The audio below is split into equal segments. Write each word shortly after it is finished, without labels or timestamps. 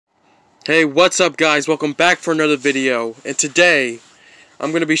Hey, what's up guys? Welcome back for another video. And today, I'm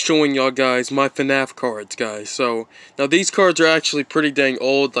going to be showing y'all guys my FNAF cards, guys. So, now these cards are actually pretty dang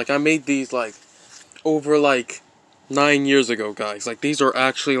old. Like, I made these, over, 9 years ago, guys. Like, these are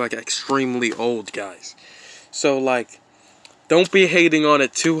actually, extremely old, guys. So, don't be hating on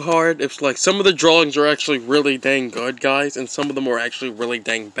it too hard. It's, some of the drawings are actually really dang good, guys. And some of them are actually really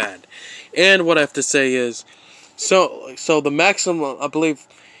dang bad. And what I have to say is, so the maximum, I believe...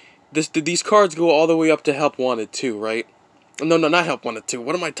 These cards go all the way up to Help Wanted 2, right? No, not Help Wanted 2.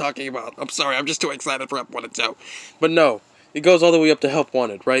 What am I talking about? I'm sorry, I'm just too excited for Help Wanted 2. But no, it goes all the way up to Help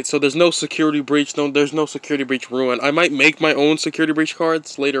Wanted, right? So there's no security breach. There's no security breach ruin. I might make my own security breach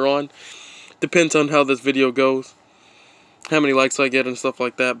cards later on. Depends on how this video goes, how many likes I get and stuff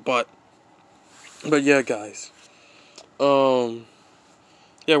like that. But yeah, guys.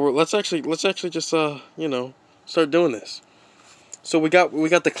 Yeah, let's actually just start doing this. So we got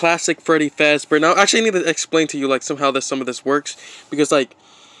the classic Freddy Fazbear. Now, actually, I need to explain to you somehow some of this works, because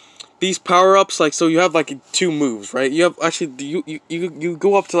these power ups, so you have 2 moves, right? You have actually you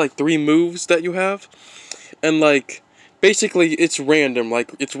go up to 3 moves that you have, and basically it's random.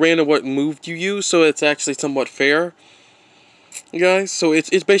 It's random what move you use, so it's actually somewhat fair, guys. So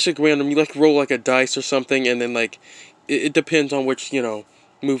it's basically random. You roll a dice or something, and then it depends on which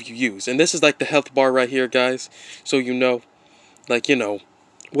move you use. And this is the health bar right here, guys. So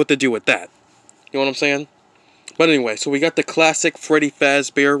what to do with that. You know what I'm saying? But anyway, so we got the classic Freddy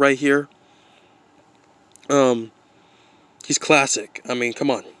Fazbear right here. He's classic. I mean,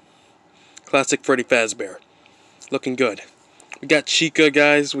 come on. Classic Freddy Fazbear. Looking good. We got Chica,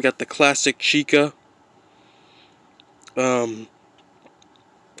 guys. We got the classic Chica. Decent,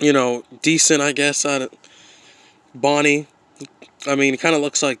 I guess. Bonnie. I mean, it kind of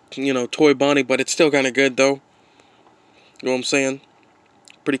looks like, Toy Bonnie, but it's still kind of good, though. You know what I'm saying?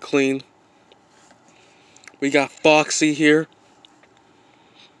 Pretty clean. We got Foxy here.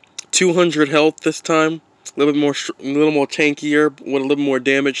 200 health this time. A little more tankier with a little more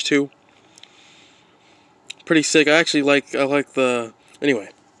damage too. Pretty sick. I like the anyway.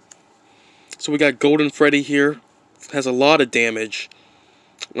 So we got Golden Freddy here. Has a lot of damage.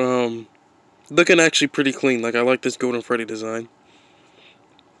 Looking actually pretty clean. I like this Golden Freddy design.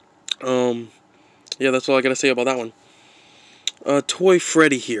 Yeah, that's all I gotta say about that one. Toy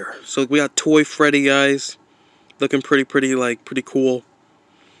Freddy here. So we got Toy Freddy, guys. Looking pretty cool.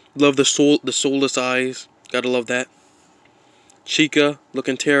 Love the soulless eyes. Gotta love that. Chica,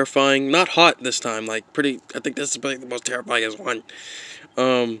 looking terrifying. Not hot this time. I think this is probably the most terrifying one.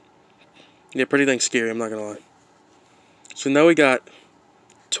 Yeah, pretty dang scary, I'm not gonna lie. So now we got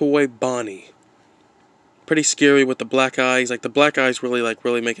Toy Bonnie. Pretty scary with the black eyes. The black eyes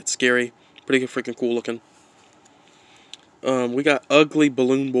really make it scary. Pretty freaking cool looking. We got Ugly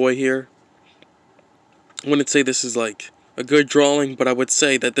Balloon Boy here. I wouldn't say this is a good drawing, but I would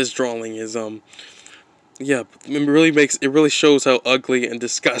say that this drawing is yeah, it really shows how ugly and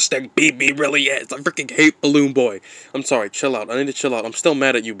disgusting BB really is. I freaking hate Balloon Boy. I'm sorry, chill out. I need to chill out. I'm still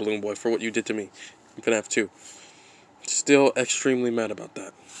mad at you, Balloon Boy, for what you did to me in FNAF 2. Still extremely mad about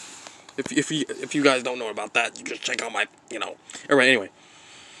that. If you guys don't know about that, you just check out my Alright, anyway.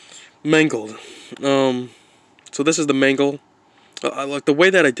 Mangled. So this is the Mangle. I like the way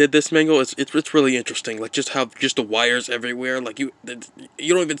that I did this Mangle. It's really interesting. Just the wires everywhere. You don't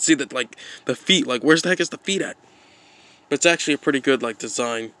even see that the feet. Where's the heck is the feet at? But it's actually a pretty good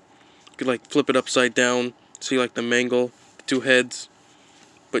design. You could flip it upside down. See the Mangle, the 2 heads.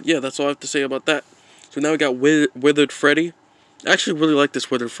 But yeah, that's all I have to say about that. So now we got Withered Freddy. I actually really like this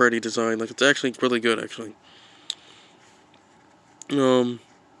Withered Freddy design. It's actually really good actually.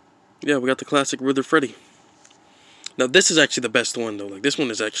 Yeah, we got the classic Withered Freddy. Now this is actually the best one though. This one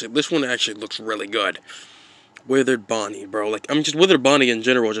actually looks really good. Withered Bonnie, bro. Just Withered Bonnie in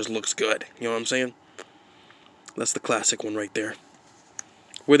general just looks good. You know what I'm saying? That's the classic one right there.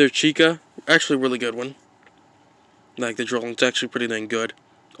 Withered Chica, actually a really good one. The drawing's actually pretty dang good.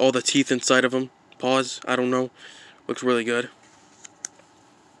 All the teeth inside of them. Paws, I don't know. Looks really good.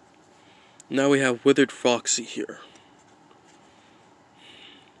 Now we have Withered Foxy here.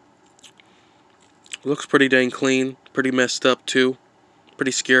 Looks pretty dang clean. Pretty messed up too.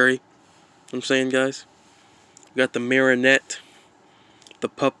 Pretty scary. You know what I'm saying, guys? We got the marionette. The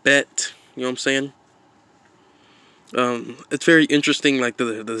puppet. You know what I'm saying? It's very interesting,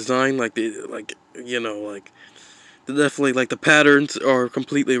 the design, definitely the patterns are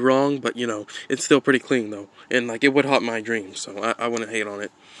completely wrong, but it's still pretty clean though, and it would haunt my dreams, so I wouldn't hate on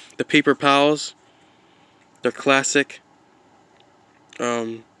it. The Paper Pals, they're classic.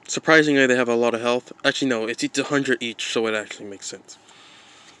 Surprisingly, they have a lot of health. Actually, no, it's 100 each, so it actually makes sense.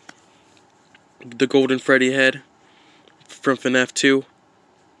 The Golden Freddy head from FNAF 2.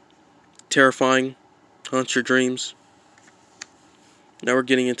 Terrifying. Haunts your dreams. Now we're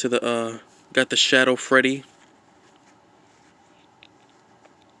getting into the, got the Shadow Freddy.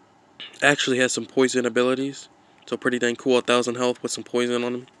 Actually has some poison abilities. So pretty dang cool. 1,000 health with some poison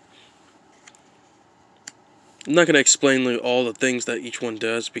on him. I'm not going to explain like, all the things that each one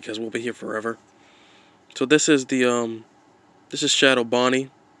does because we'll be here forever. So this is the, this is Shadow Bonnie.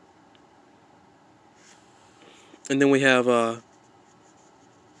 And then we have,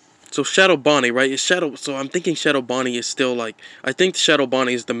 so Shadow Bonnie, right? So I'm thinking Shadow Bonnie is still like, I think Shadow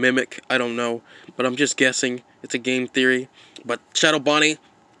Bonnie is the mimic. I don't know, but I'm just guessing. It's a game theory. But Shadow Bonnie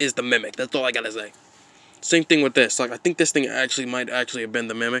is the mimic. That's all I gotta say. Same thing with this. Like, I think this thing might actually have been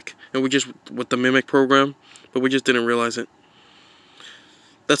the mimic. And we just, with the mimic program, but we just didn't realize it.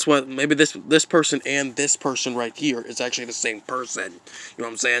 That's why maybe this person and this person right here is actually the same person. You know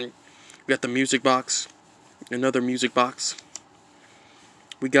what I'm saying? We got the music box. Another music box.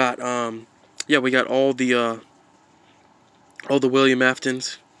 We got, yeah, we got all the William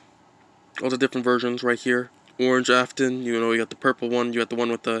Aftons. All the different versions right here. Orange Afton, you know, you got the purple one, you got the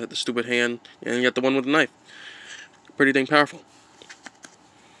one with the stupid hand, and you got the one with the knife. Pretty dang powerful.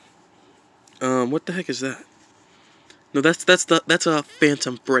 What the heck is that? No, that's a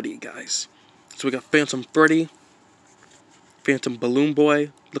Phantom Freddy, guys. So we got Phantom Freddy, Phantom Balloon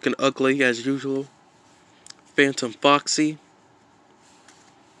Boy, looking ugly as usual. Phantom Foxy,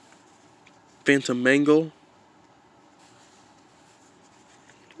 Phantom Mangle.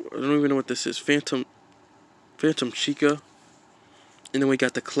 I don't even know what this is. Phantom Chica. And then we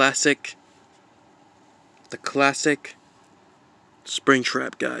got the classic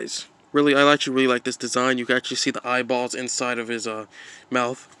Springtrap, guys. Really, I actually really like this design. You can actually see the eyeballs inside of his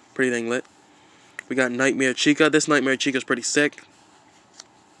mouth. Pretty dang lit. We got Nightmare Chica. This Nightmare Chica is pretty sick.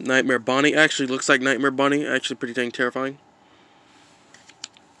 Nightmare Bonnie actually looks like Nightmare Bonnie. Actually pretty dang terrifying.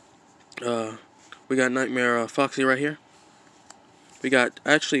 We got Nightmare Foxy right here. We got,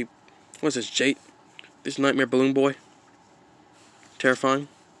 actually, what's this, Jade? This Nightmare Balloon Boy. Terrifying.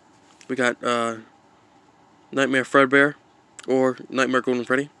 We got Nightmare Fredbear, or Nightmare Golden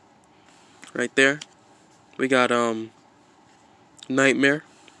Freddy. Right there. We got Nightmare.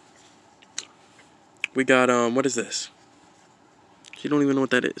 We got what is this? You don't even know what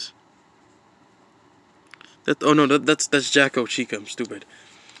that is. Oh no, that's Jacko Chica. I'm stupid.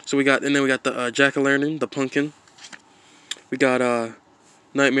 So we got, and then we got the Jack-o'-lantern, the pumpkin. We got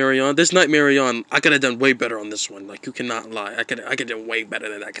Nightmare. This Nightmare, I could have done way better on this one. Like, you cannot lie. I could do way better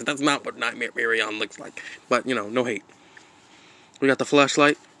than that, because that's not what Nightmare looks like. But, you know, no hate. We got the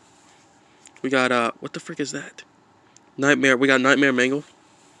flashlight. We got, what the frick is that? We got Nightmare Mangle.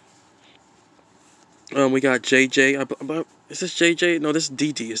 We got JJ. Is this JJ? No, this is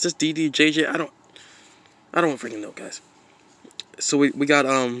DD. Is this DD, JJ? I don't freaking know, guys. So we got,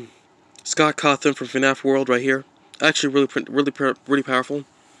 Scott Cawthon from FNAF World right here. Actually, really powerful.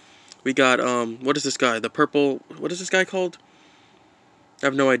 We got, what is this guy? The purple, what is this guy called? I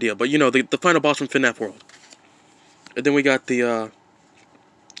have no idea, but you know, the final boss from FNAF World. And then we got the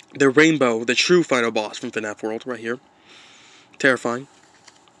rainbow, the true final boss from FNAF World right here. Terrifying.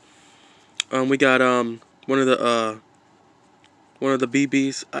 We got, one of the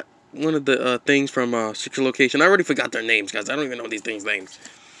BBs, one of the things from, Secret Location. I already forgot their names, guys. I don't even know these things' names.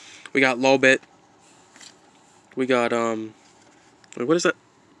 We got Lobet. We got, wait, what is that?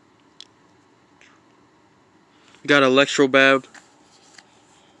 We got Electrobab.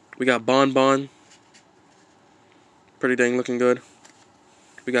 We got Bonbon. Pretty dang looking good.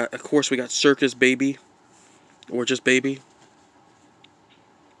 We got, of course, we got Circus Baby. Or just Baby.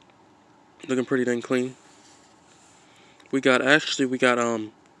 Looking pretty dang clean. We got,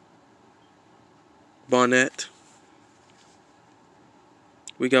 Bonnet.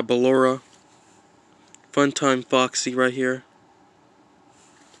 We got Ballora. Funtime Foxy right here.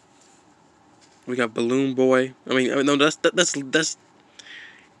 We got Balloon Boy. I mean, no, that's the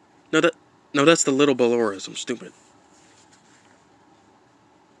little Balloras. I'm stupid.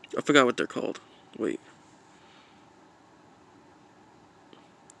 I forgot what they're called. Wait.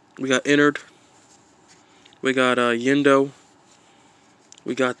 We got Innard. We got Yindo.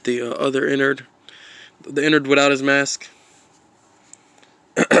 We got the other Innard. The Innard without his mask.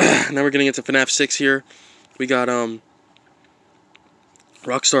 Now we're getting into FNAF 6 here. We got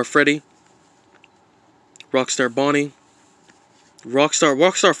Rockstar Freddy. Rockstar Bonnie.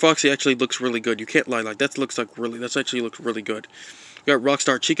 Rockstar Foxy actually looks really good. You can't lie, like that actually looks really good. We got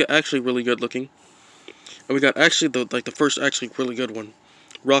Rockstar Chica, actually really good looking. And we got actually the first actually really good one.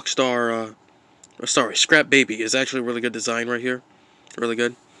 Rockstar Scrap Baby is actually a really good design right here. Really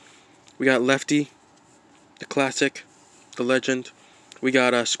good. We got Lefty, the classic, the legend. We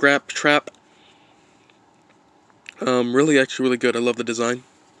got Scrap Trap. Really, actually, really good. I love the design.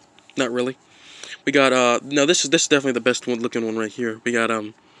 Not really. We got no. This is definitely the best one looking one right here. We got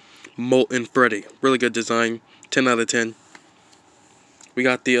Molten Freddy. Really good design. 10 out of 10. We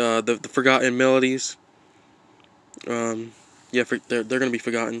got the Forgotten Melodies. Yeah, they're gonna be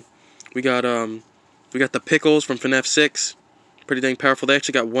forgotten. We got the Pickles from FNAF 6. Pretty dang powerful. They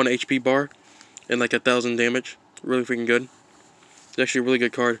actually got 1 HP bar and like 1,000 damage. Really freaking good. It's actually a really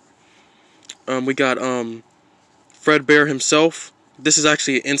good card. We got Fredbear himself. This is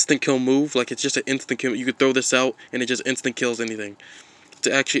actually an instant kill move. Like, it's just an instant kill. You could throw this out and it just instant kills anything.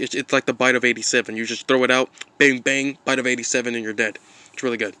 It's like the bite of 87. You just throw it out, bang bang, bite of 87, and you're dead. It's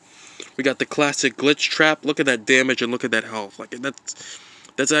really good. We got the classic glitch trap. Look at that damage and look at that health. Like,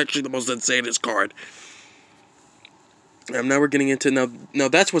 that's actually the most insanest card. Now we're getting into now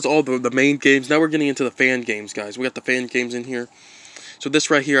that's what's all the main games. Now we're getting into the fan games, guys. We got the fan games in here. So this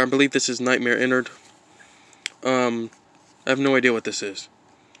right here, I believe this is Nightmare Innard. I have no idea what this is.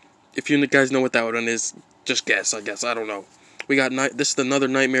 If you guys know what that one is, just guess. I guess I don't know. We got this is another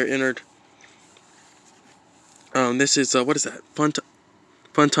Nightmare Innard. This is what is that?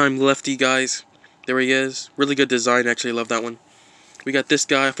 Funtime Lefty, guys. There he is. Really good design. Actually, love that one. We got this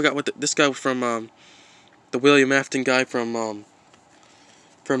guy. I forgot what this guy was from. The William Afton guy from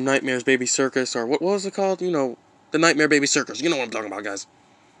Nightmare's Baby Circus, or what was it called? You know, the Nightmare Baby Circus. You know what I'm talking about, guys.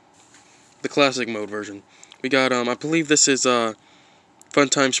 The classic mode version. We got I believe this is Funtime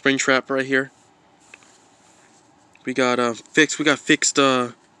Springtrap right here. We got fixed.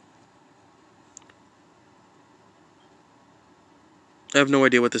 I have no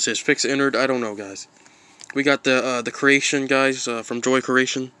idea what this is. Fixed Innard. I don't know, guys. We got the Creation guys from Joy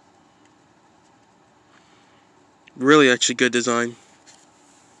Creation. Really, actually good design.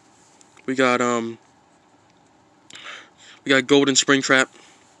 We got Golden Springtrap.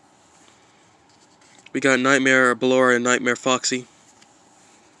 We got Nightmare Ballora and Nightmare Foxy.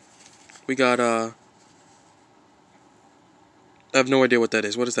 We got I have no idea what that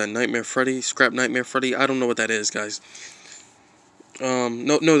is. What is that? Nightmare Freddy? Scrap Nightmare Freddy? I don't know what that is, guys.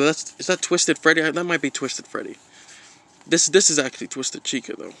 No, is that Twisted Freddy? That might be Twisted Freddy. This is actually Twisted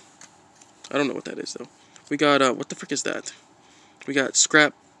Chica though. I don't know what that is though. We got what the frick is that? We got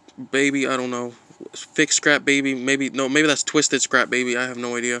Scrap Baby. I don't know. Fixed Scrap Baby. Maybe that's Twisted Scrap Baby. I have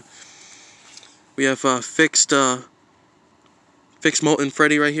no idea. We have fixed Molten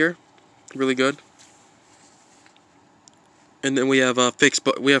Freddy right here. Really good. And then we have fixed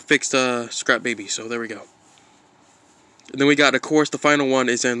Scrap Baby. So there we go. And then we got, of course, the final one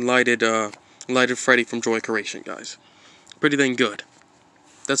is Lighted Freddy from Joy Creation, guys. Pretty dang good.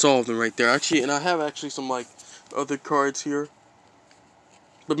 That's all of them right there. Actually, and I have actually some like other cards here.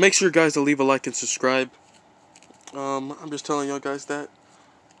 But make sure, guys, to leave a like and subscribe. I'm just telling y'all guys that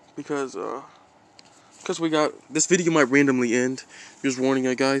because we got this video might randomly end. Just warning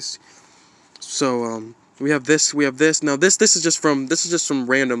you guys. So we have this. Now this is just some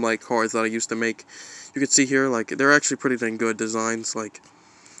random like cards that I used to make. You can see here, like, they're actually pretty dang good designs. Like,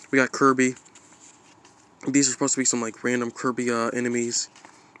 we got Kirby. These are supposed to be some like random Kirby enemies.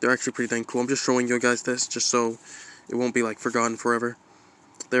 They're actually pretty dang cool. I'm just showing you guys this just so it won't be like forgotten forever.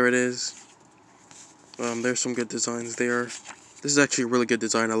 There it is. There's some good designs there. This is actually a really good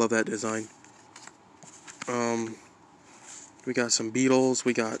design. I love that design. We got some Beetles.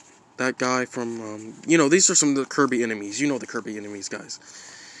 We got that guy from, you know, these are some of the Kirby enemies. You know the Kirby enemies, guys.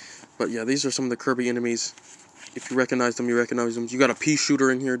 But yeah, these are some of the Kirby enemies. If you recognize them, you recognize them. You got a pea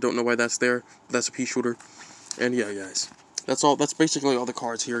shooter in here. Don't know why that's there. That's a pea shooter. And yeah, guys. That's all. That's basically all the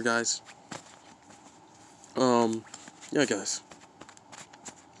cards here, guys. Yeah, guys.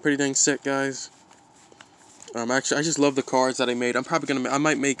 Pretty dang sick, guys. Actually, I just love the cards that I made. I'm probably gonna. I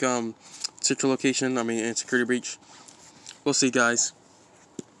might make Secret Location. I mean, and Security Breach. We'll see, guys.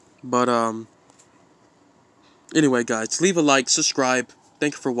 But anyway, guys, leave a like, subscribe.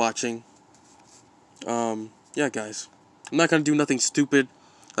 Thank you for watching. Yeah, guys. I'm not gonna do nothing stupid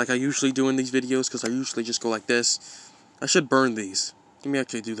like I usually do in these videos because I usually just go like this. I should burn these. Let me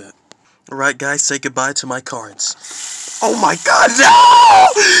actually do that. Alright, guys, say goodbye to my cards. Oh my god,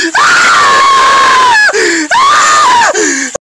 no!